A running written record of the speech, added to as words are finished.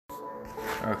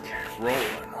Okay,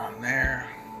 rolling on there.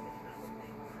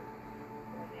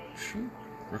 Shoot.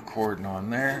 Recording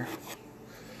on there.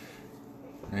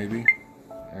 Maybe.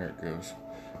 There it goes.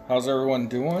 How's everyone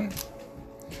doing?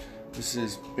 This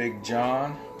is Big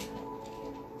John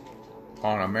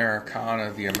on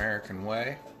Americana the American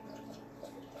Way.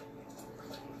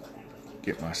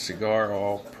 Get my cigar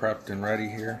all prepped and ready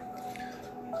here.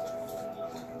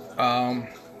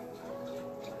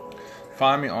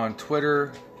 Find me on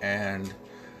Twitter and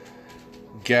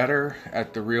Getter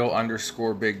at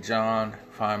 @thereal_Big John.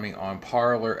 Find me on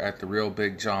Parler at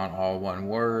 @therealBigJohn, all one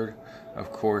word.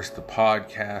 Of course, the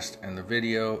podcast and the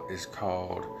video is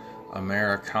called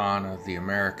Americana the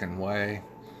American Way.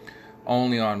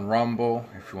 Only on Rumble,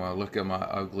 if you want to look at my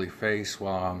ugly face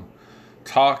while I'm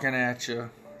talking at you.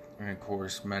 And of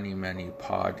course, many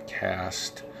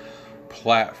podcast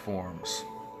platforms.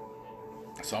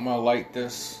 So I'm going to light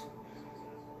this,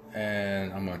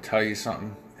 and I'm going to tell you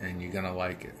something, and you're going to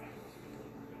like it.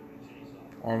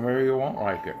 Or maybe you won't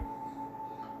like it.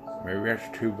 Maybe that's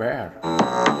too bad.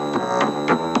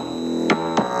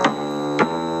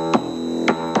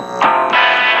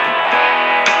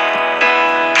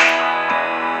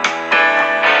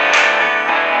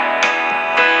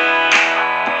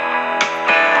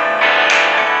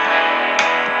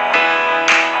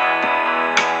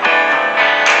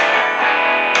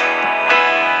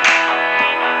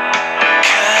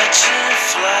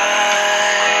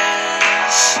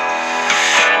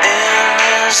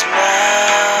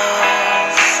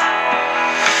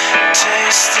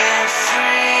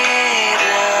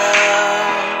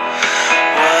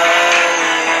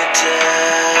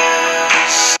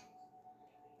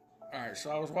 So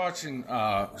I was watching,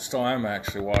 still am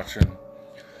actually watching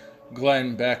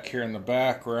Glenn Beck here in the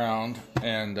background,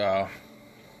 and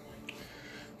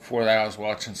before that I was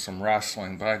watching some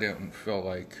wrestling, but I didn't feel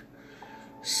like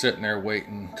sitting there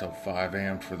waiting until 5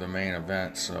 a.m. for the main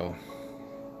event, so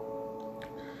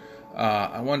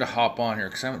I wanted to hop on here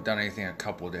because I haven't done anything in a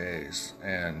couple of days,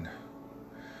 and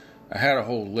I had a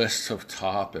whole list of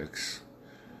topics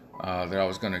that I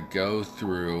was going to go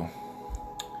through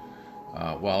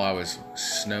while I was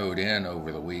snowed in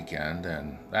over the weekend,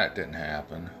 and that didn't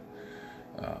happen.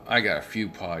 I got a few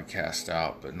podcasts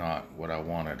out, but not what I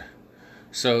wanted.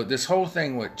 So this whole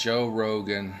thing with Joe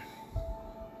Rogan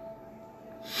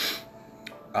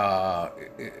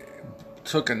it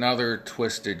took another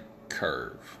twisted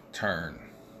turn.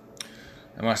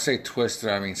 And when I say twisted,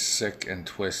 I mean sick and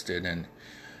twisted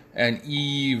and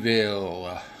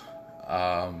evil.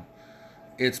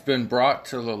 It's been brought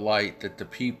to the light that the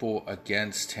people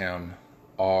against him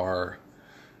are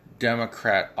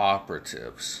Democrat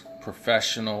operatives,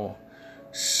 professional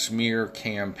smear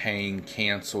campaign,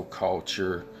 cancel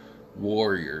culture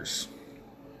warriors.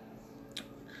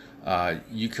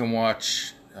 You can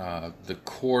watch The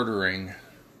Quartering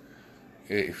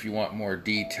if you want more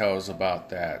details about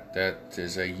that. That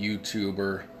is a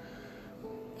YouTuber.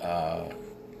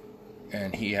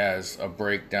 And he has a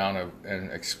breakdown of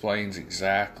and explains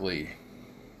exactly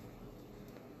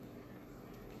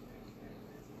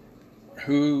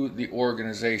who the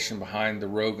organization behind the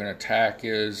Rogan attack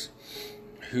is,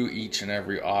 who each and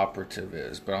every operative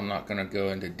is. But I'm not going to go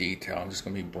into detail. I'm just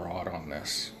going to be broad on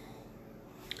this.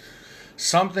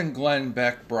 Something Glenn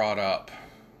Beck brought up,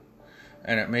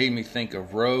 and it made me think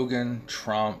of Rogan,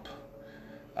 Trump,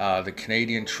 the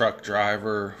Canadian truck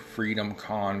driver, Freedom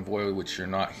Convoy, which you're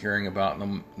not hearing about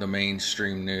in the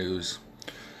mainstream news,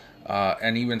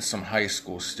 and even some high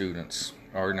school students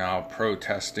are now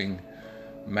protesting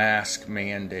mask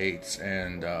mandates,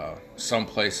 and some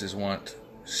places want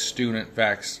student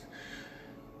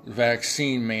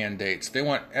vaccine mandates. They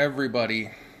want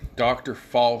everybody, Dr.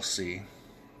 Fauci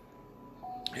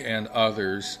and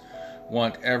others,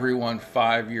 want everyone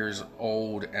 5 years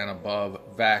old and above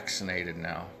vaccinated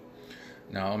now.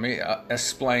 Now, let me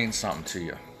explain something to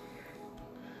you.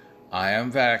 I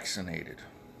am vaccinated.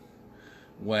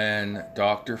 When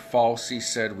Dr. Fauci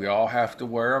said we all have to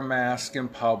wear a mask in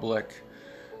public,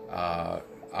 I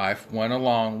went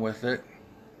along with it.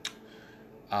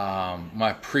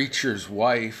 My preacher's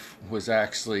wife was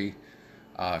actually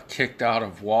kicked out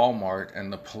of Walmart,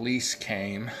 and the police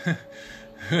came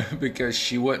because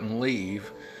she wouldn't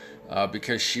leave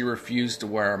because she refused to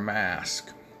wear a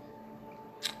mask.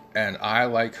 And I,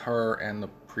 like her and the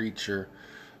preacher,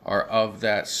 are of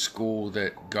that school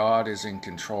that God is in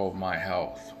control of my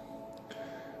health.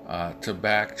 To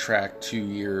backtrack 2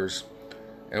 years,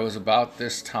 it was about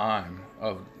this time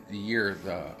of the year,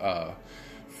 the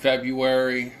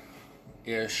February-ish,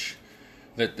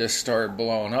 that this started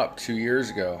blowing up 2 years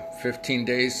ago. 15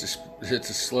 days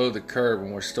to slow the curve,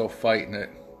 and we're still fighting it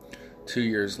 2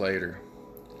 years later.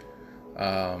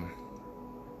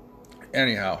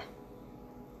 Anyhow,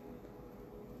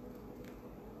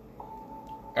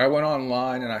 I went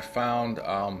online and I found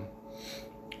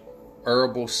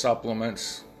herbal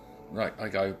supplements.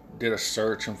 Like I did a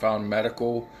search and found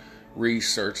medical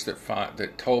research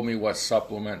that told me what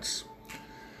supplements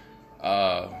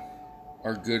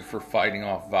are good for fighting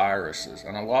off viruses,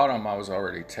 and a lot of them I was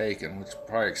already taking, which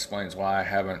probably explains why I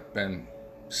haven't been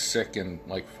sick in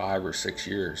like 5 or 6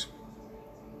 years.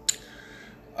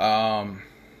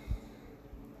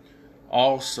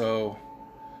 Also,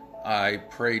 I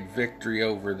prayed victory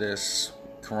over this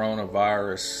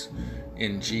coronavirus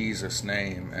in Jesus'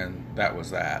 name, and that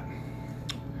was that.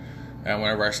 And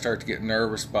whenever I start to get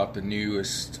nervous about the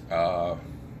newest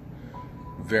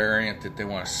variant that they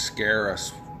want to scare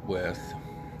us with,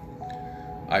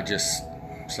 I just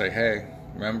say, hey,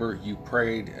 remember, you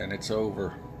prayed and it's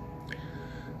over.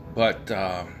 But,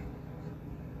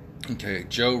 okay,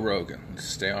 Joe Rogan, let's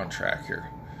stay on track here.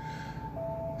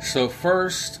 So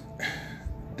first,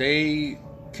 they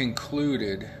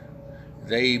concluded,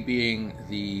 they being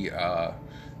the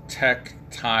tech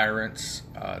tyrants,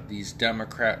 these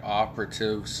Democrat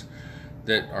operatives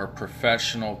that are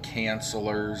professional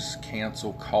cancelers,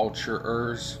 cancel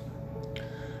culturers,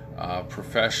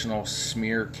 professional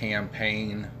smear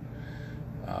campaign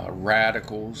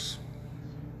radicals,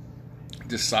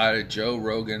 decided Joe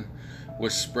Rogan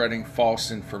was spreading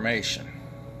false information.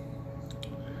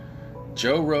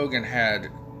 Joe Rogan had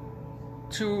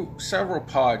several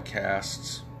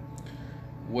podcasts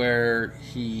where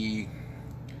he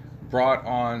brought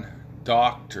on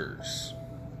doctors,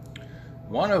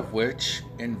 one of which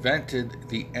invented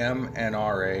the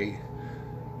mRNA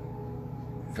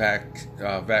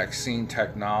vaccine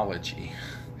technology.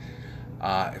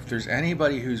 If there's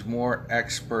anybody who's more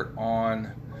expert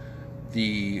on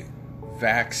the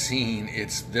vaccine,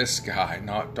 it's this guy,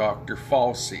 not Dr.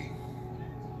 Fauci.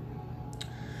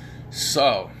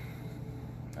 So,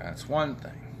 that's one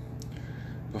thing.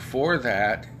 Before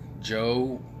that,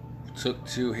 Joe took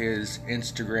to his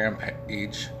Instagram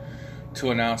page to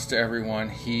announce to everyone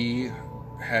he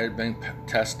had been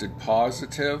tested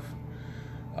positive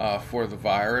for the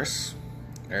virus.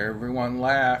 Everyone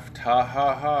laughed, ha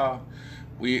ha ha.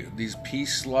 These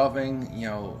peace-loving,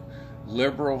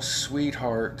 liberal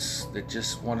sweethearts that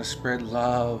just want to spread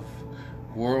love,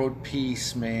 world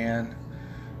peace, man.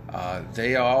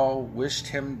 They all wished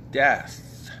him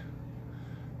death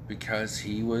because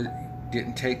he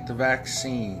didn't take the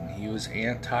vaccine. He was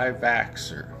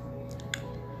anti-vaxxer.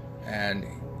 And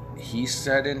he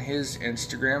said in his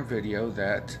Instagram video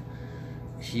that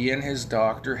he and his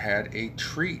doctor had a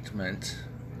treatment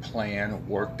plan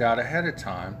worked out ahead of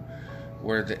time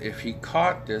where if he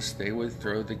caught this, they would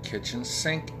throw the kitchen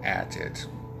sink at it.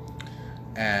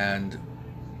 And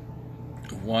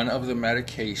one of the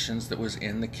medications that was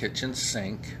in the kitchen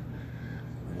sink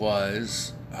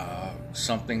was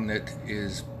something that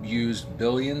is used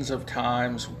billions of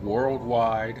times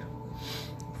worldwide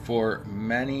for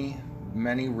many,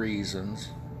 many reasons.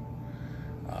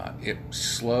 It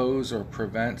slows or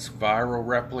prevents viral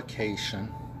replication,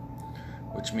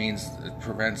 which means it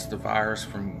prevents the virus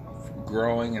from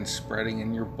growing and spreading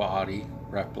in your body,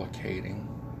 replicating.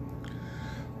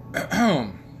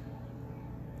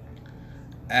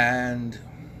 And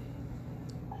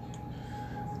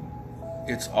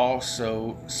it's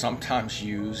also sometimes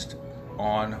used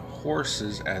on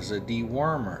horses as a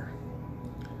dewormer.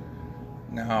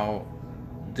 Now,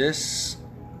 this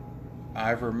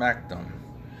ivermectin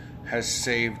has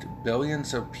saved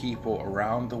billions of people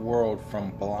around the world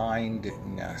from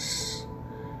blindness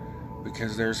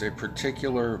because there's a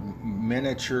particular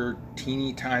miniature,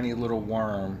 teeny tiny little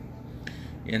worm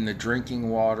in the drinking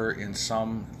water in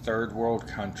some third world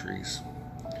countries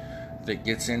that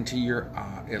gets into your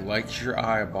eye. It likes your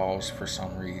eyeballs for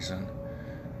some reason,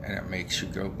 and it makes you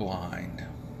go blind.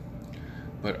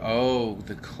 But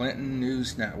the Clinton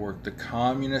News Network, the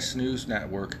Communist News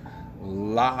Network,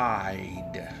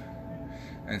 lied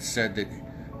and said that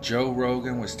Joe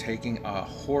Rogan was taking a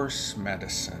horse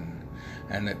medicine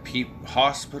and that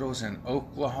hospitals in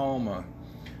Oklahoma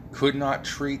could not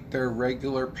treat their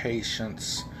regular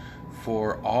patients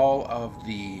for all of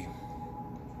the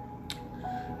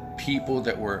people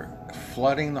that were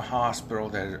flooding the hospital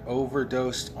that had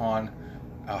overdosed on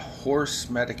a horse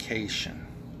medication.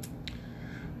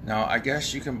 Now, I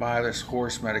guess you can buy this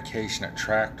horse medication at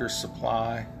Tractor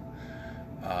Supply,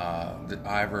 the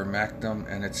ivermectin,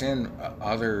 and it's in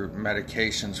other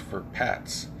medications for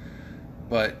pets.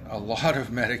 But a lot of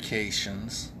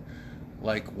medications,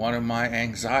 like one of my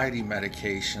anxiety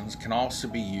medications, can also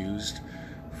be used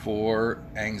for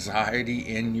anxiety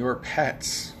in your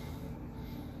pets.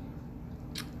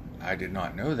 I did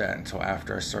not know that until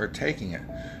after I started taking it.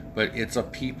 But it's a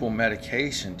people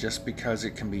medication. Just because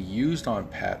it can be used on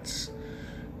pets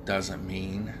doesn't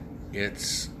mean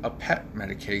it's a pet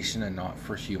medication and not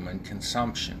for human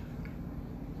consumption.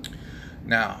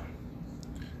 Now,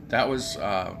 that was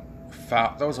a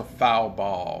foul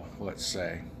ball, let's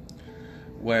say.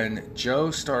 When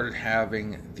Joe started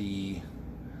having the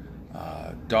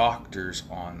doctors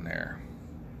on there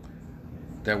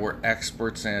that were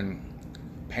experts in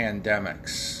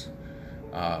pandemics,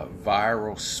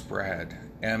 viral spread,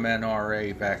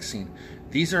 mRNA vaccine,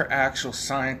 these are actual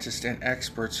scientists and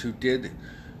experts who did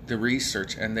the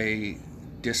research, and they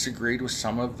disagreed with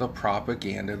some of the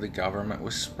propaganda the government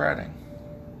was spreading.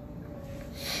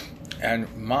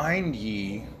 And mind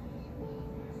ye,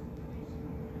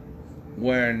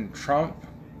 when Trump,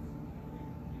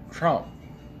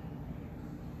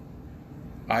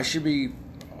 I should be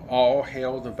all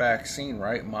hail the vaccine,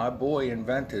 right? My boy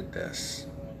invented this.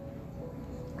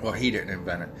 Well, he didn't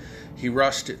invent it. He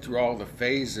rushed it through all the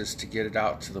phases to get it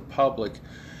out to the public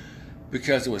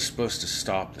because it was supposed to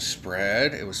stop the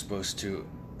spread. It was supposed to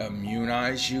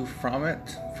immunize you from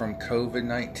it, from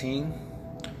COVID-19.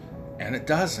 And it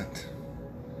doesn't.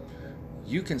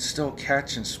 You can still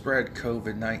catch and spread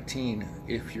COVID-19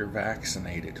 if you're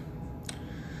vaccinated.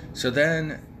 So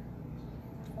then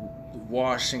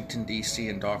Washington, D.C.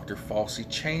 and Dr. Fauci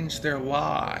changed their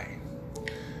lie.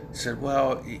 Said,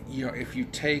 well, if you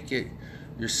take it,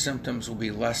 your symptoms will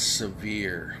be less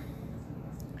severe.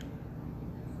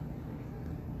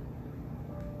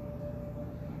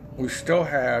 We still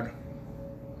had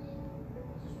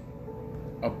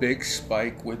a big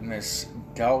spike when this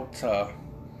Delta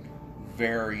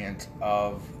variant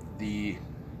of the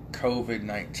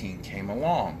COVID-19 came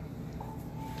along.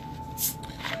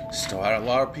 Still had a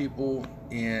lot of people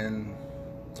in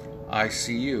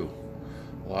ICU,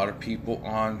 a lot of people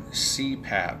on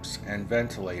CPAPs and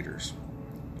ventilators.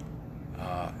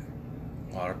 A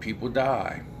lot of people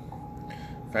die.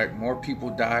 In fact, more people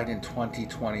died in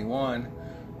 2021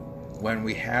 when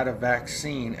we had a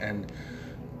vaccine, and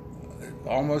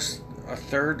almost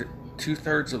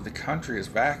two-thirds of the country is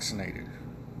vaccinated.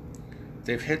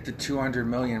 They've hit the 200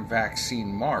 million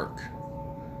vaccine mark,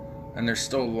 and they're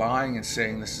still lying and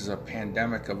saying this is a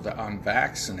pandemic of the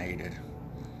unvaccinated.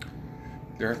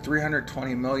 There are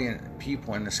 320 million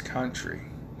people in this country.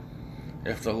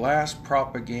 If the last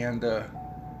propaganda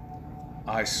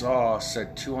I saw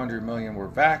said 200 million were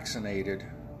vaccinated,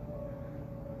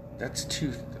 that's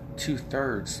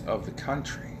two-thirds of the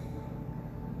country.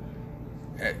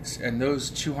 And those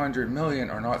 200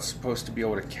 million are not supposed to be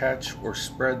able to catch or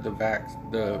spread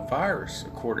the virus,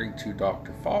 according to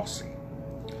Dr. Fauci.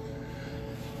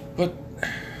 But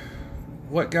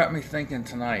what got me thinking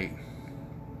tonight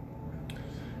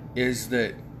is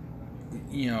that,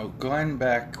 Glenn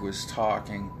Beck was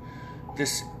talking.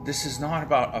 This is not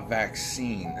about a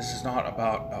vaccine. This is not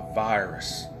about a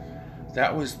virus.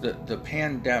 That was the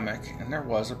pandemic, and there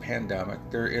was a pandemic.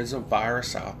 There is a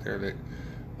virus out there that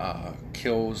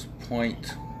kills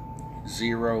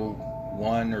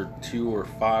 0.01 or 2 or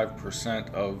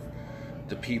 5% of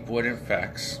the people it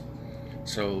infects.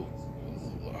 So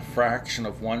a fraction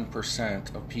of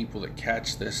 1% of people that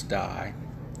catch this die.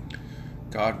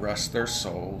 God rest their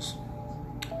souls.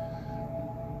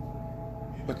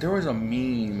 But there was a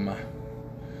meme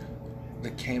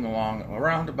that came along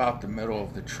around about the middle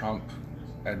of the Trump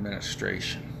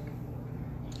administration.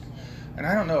 And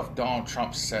I don't know if Donald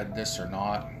Trump said this or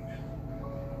not,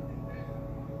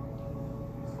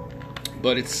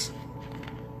 but he's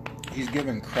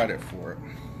given credit for it.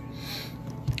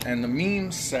 And the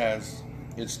meme says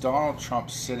it's Donald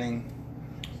Trump sitting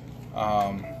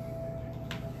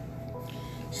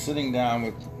down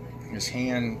with his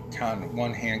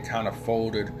one hand kind of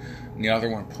folded and the other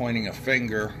one pointing a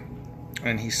finger,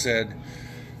 and he said,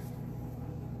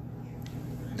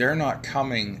 "They're not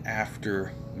coming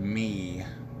after me,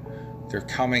 they're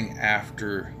coming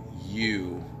after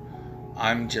you.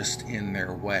 I'm just in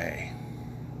their way."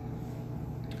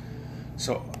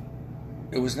 So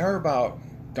it was never about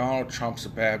Donald Trump's a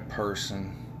bad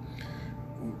person.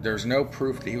 There's no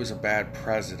proof that he was a bad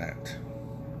president.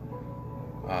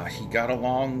 He got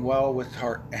along well with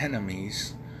our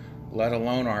enemies, let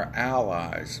alone our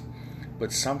allies,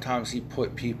 but sometimes he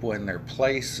put people in their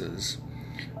places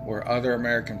where other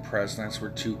American presidents were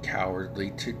too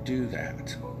cowardly to do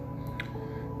that.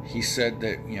 He said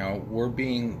that, we're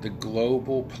being the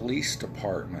global police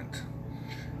department,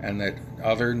 and that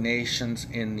other nations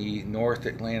in the North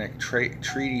Atlantic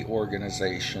Treaty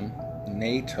Organization,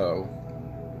 NATO,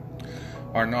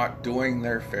 are not doing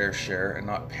their fair share and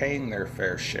not paying their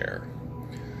fair share.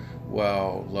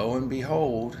 Well, lo and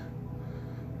behold,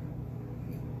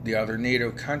 the other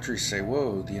NATO countries say,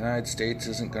 whoa, the United States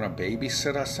isn't going to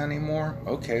babysit us anymore?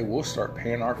 Okay, we'll start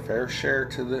paying our fair share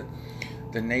to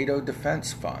the NATO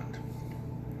Defense Fund.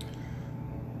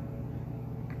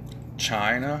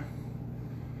 China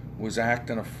was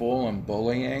acting a fool and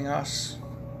bullying us.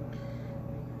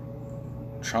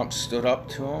 Trump stood up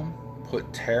to them,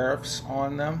 put tariffs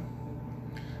on them.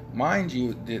 Mind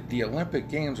you, the Olympic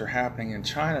Games are happening in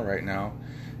China right now,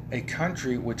 a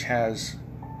country which has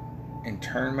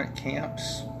internment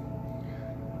camps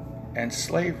and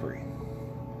slavery.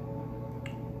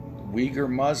 Uyghur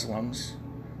Muslims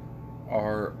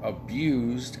are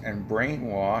abused and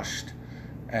brainwashed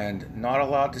and not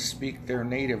allowed to speak their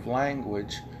native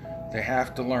language. They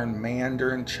have to learn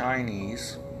Mandarin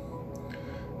Chinese,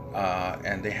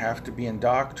 and they have to be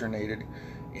indoctrinated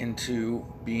into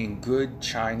being good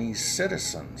Chinese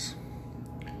citizens.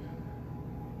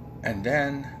 And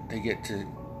then they get to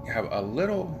have a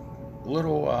little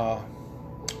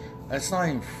it's not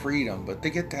even freedom, but they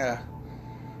get to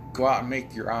go out and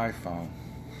make your iPhone.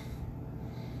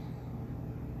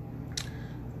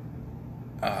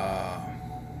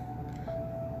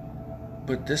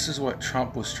 But this is what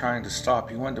Trump was trying to stop.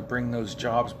 He wanted to bring those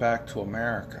jobs back to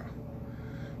America.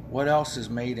 What else is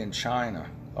made in China?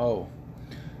 Oh,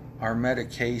 our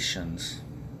medications.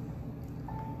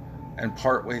 And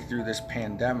partway through this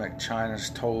pandemic, China's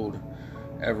told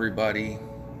everybody,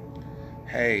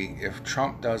 hey, if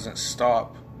Trump doesn't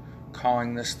stop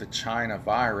calling this the China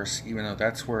virus, even though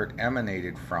that's where it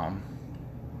emanated from,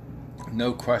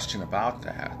 no question about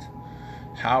that.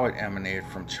 How it emanated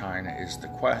from China is the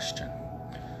question.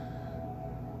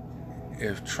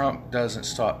 If Trump doesn't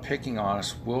stop picking on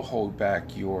us, we'll hold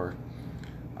back your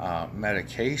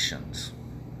medications.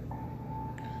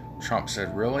 Trump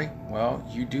said, really? Well,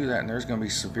 you do that and there's going to be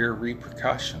severe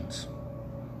repercussions.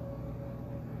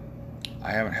 I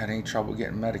haven't had any trouble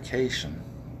getting medication.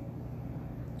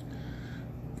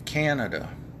 Canada.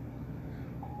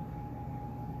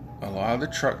 A lot of the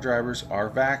truck drivers are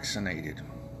vaccinated.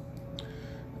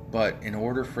 But in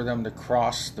order for them to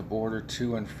cross the border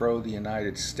to and fro the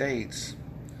United States,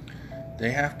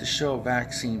 they have to show a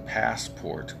vaccine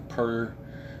passport per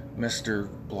Mr.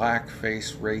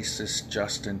 Blackface racist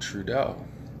Justin Trudeau,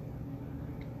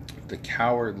 the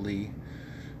cowardly,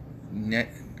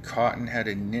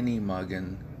 cotton-headed,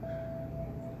 ninny-mugging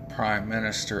Prime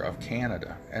Minister of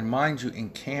Canada. And mind you, in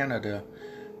Canada,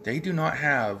 they do not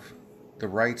have the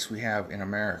rights we have in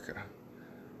America.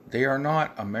 They are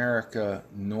not America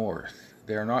North.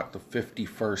 They are not the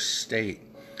 51st state,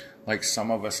 like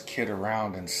some of us kid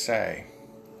around and say.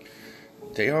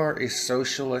 They are a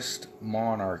socialist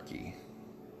monarchy.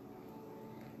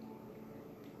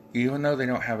 Even though they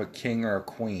don't have a king or a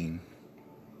queen,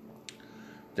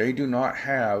 they do not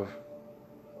have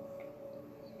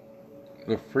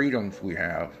the freedoms we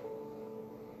have.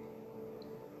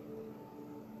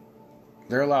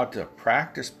 They're allowed to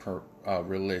practice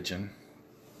religion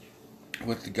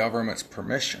with the government's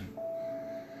permission.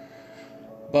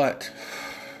 But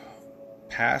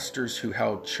pastors who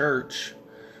held church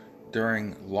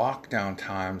during lockdown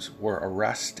times were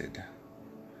arrested.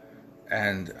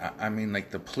 And I mean,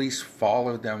 like, the police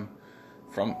followed them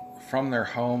from their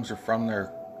homes or from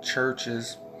their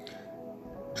churches,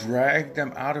 dragged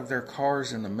them out of their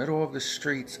cars in the middle of the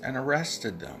streets and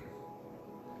arrested them.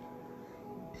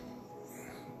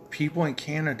 People in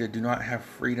Canada do not have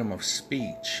freedom of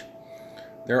speech.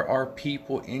 There are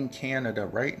people in Canada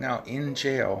right now in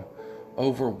jail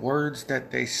over words that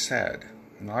they said.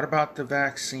 Not about the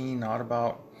vaccine, not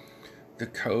about the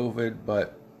COVID,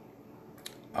 but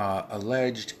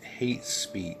alleged hate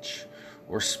speech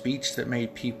or speech that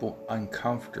made people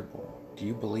uncomfortable. Do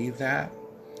you believe that?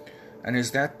 And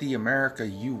is that the America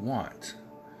you want?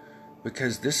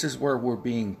 Because this is where we're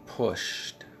being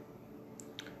pushed.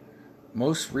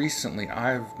 Most recently,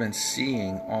 I've been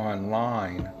seeing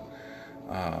online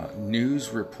news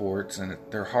reports, and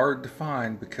they're hard to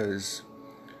find because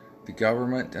the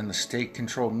government and the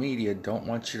state-controlled media don't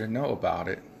want you to know about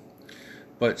it.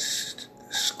 But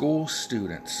school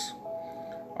students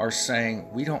are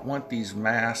saying, we don't want these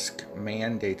mask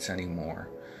mandates anymore.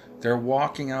 They're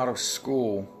walking out of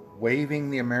school waving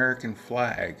the American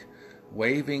flag,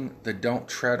 waving the "Don't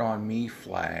Tread on Me"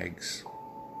 flags,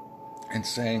 and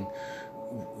saying,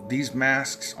 these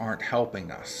masks aren't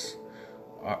helping us.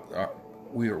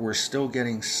 We're still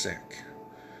getting sick.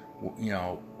 You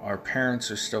know, our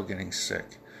parents are still getting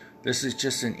sick. This is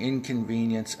just an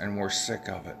inconvenience and we're sick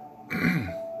of it.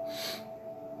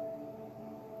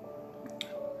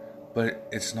 But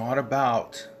it's not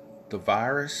about the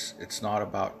virus. It's not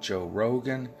about Joe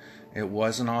Rogan. It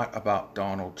was not about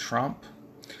Donald Trump.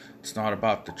 It's not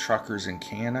about the truckers in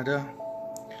Canada.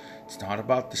 It's not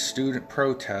about the student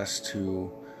protests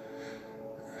who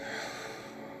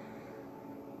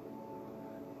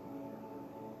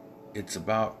it's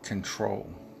about control.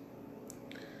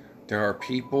 There are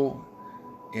people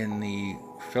in the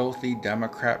filthy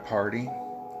Democrat Party,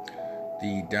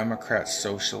 the Democrat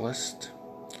Socialist,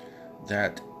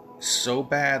 that so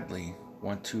badly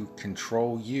want to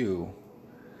control you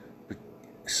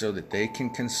so that they can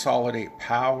consolidate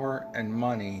power and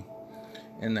money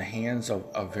in the hands of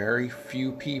a very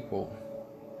few people,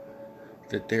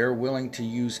 that they're willing to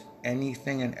use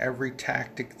anything and every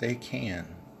tactic they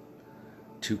can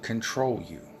to control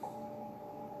you.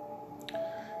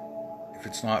 If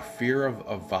it's not fear of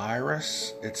a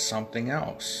virus, it's something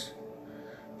else.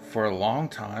 For a long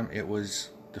time, it was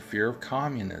the fear of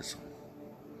communism.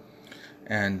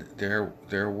 And there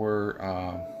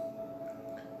were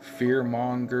fear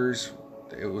mongers.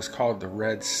 It was called the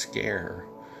Red Scare.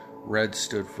 Red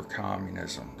stood for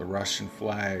communism. The Russian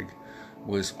flag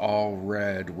was all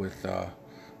red with a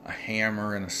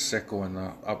hammer and a sickle in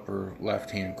the upper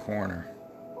left-hand corner.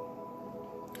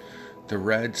 The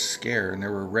Red Scare, and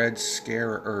there were Red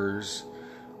Scarers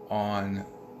on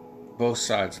both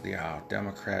sides of the aisle,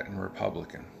 Democrat and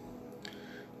Republican.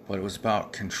 But it was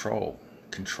about control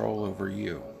over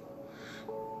you.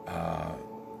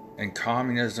 And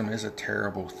communism is a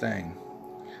terrible thing,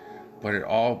 but it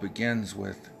all begins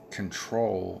with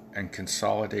control and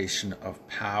consolidation of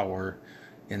power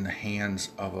in the hands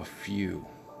of a few.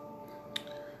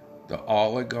 The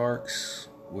oligarchs,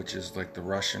 which is like the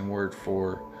Russian word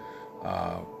for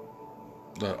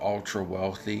the ultra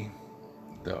wealthy,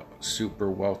 the super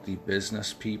wealthy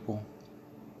business people,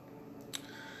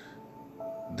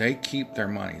 they keep their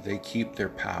money, they keep their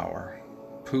power.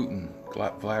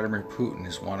 Vladimir Putin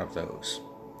is one of those.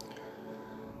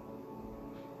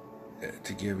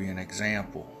 To give you an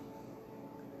example,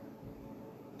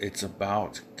 it's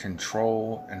about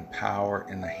control and power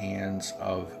in the hands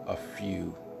of a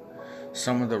few.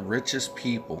 Some of the richest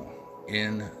people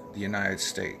in the United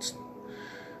States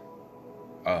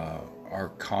are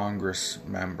Congress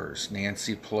members.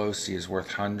 Nancy Pelosi is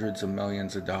worth hundreds of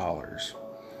millions of dollars.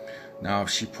 Now, if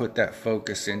she put that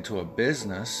focus into a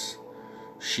business,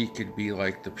 she could be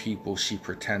like the people she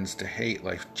pretends to hate,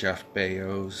 like Jeff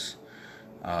Bezos,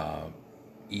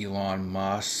 Elon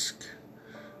Musk,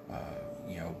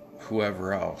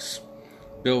 whoever else.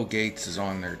 Bill Gates is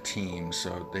on their team,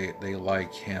 so they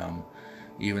like him.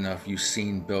 Even if you've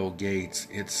seen Bill Gates,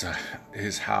 it's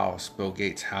his house, Bill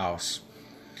Gates' house.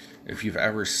 If you've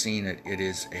ever seen it, it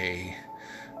is a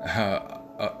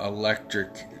electric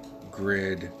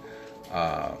grid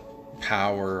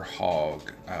power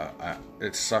hog.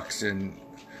 It sucks in.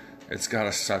 It's got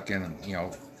to suck in,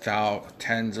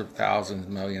 tens of thousands,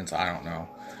 millions, I don't know,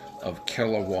 of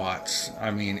kilowatts.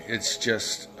 I mean, it's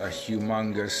just a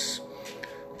humongous,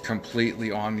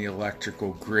 completely on the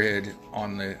electrical grid,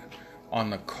 on the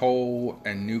coal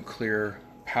and nuclear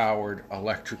powered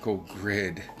electrical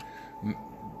grid,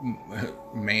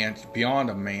 beyond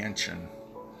a mansion.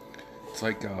 It's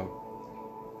like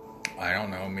I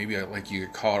don't know, maybe like you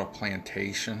could call it a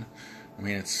plantation. I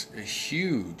mean, it's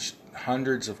huge,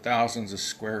 hundreds of thousands of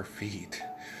square feet.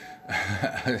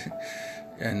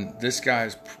 And this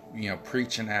guy's,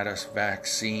 preaching at us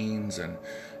vaccines, and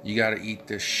you got to eat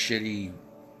this shitty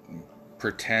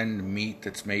pretend meat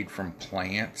that's made from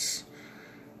plants.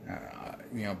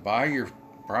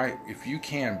 If you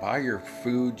can, buy your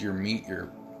food, your meat,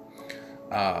 your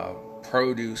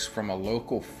produce from a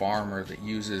local farmer that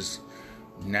uses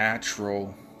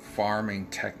natural farming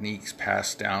techniques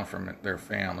passed down from their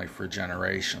family for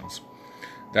generations.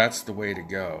 That's the way to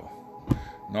go.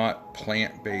 Not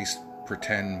plant-based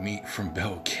pretend meat from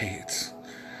Bill Gates.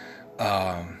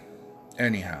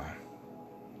 Anyhow.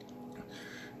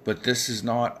 But this is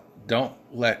not, don't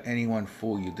let anyone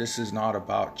fool you. This is not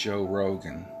about Joe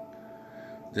Rogan.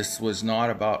 This was not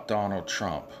about Donald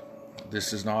Trump.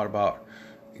 This is not about,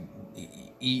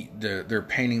 they're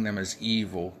painting them as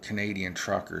evil Canadian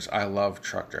truckers. I love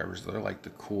truck drivers. They're like the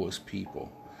coolest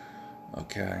people.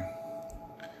 Okay?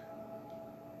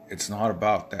 It's not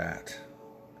about that.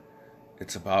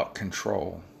 It's about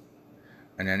control.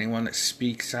 And anyone that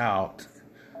speaks out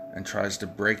and tries to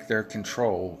break their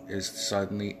control is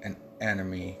suddenly an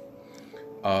enemy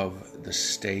of the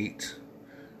state,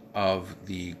 of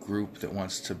the group that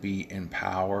wants to be in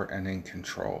power and in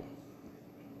control.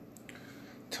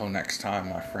 Till next time,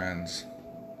 my friends,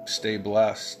 stay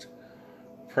blessed.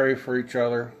 Pray for each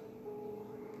other.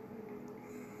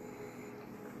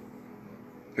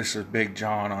 This is Big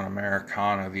John on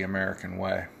Americana, the American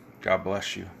way. God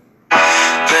bless you.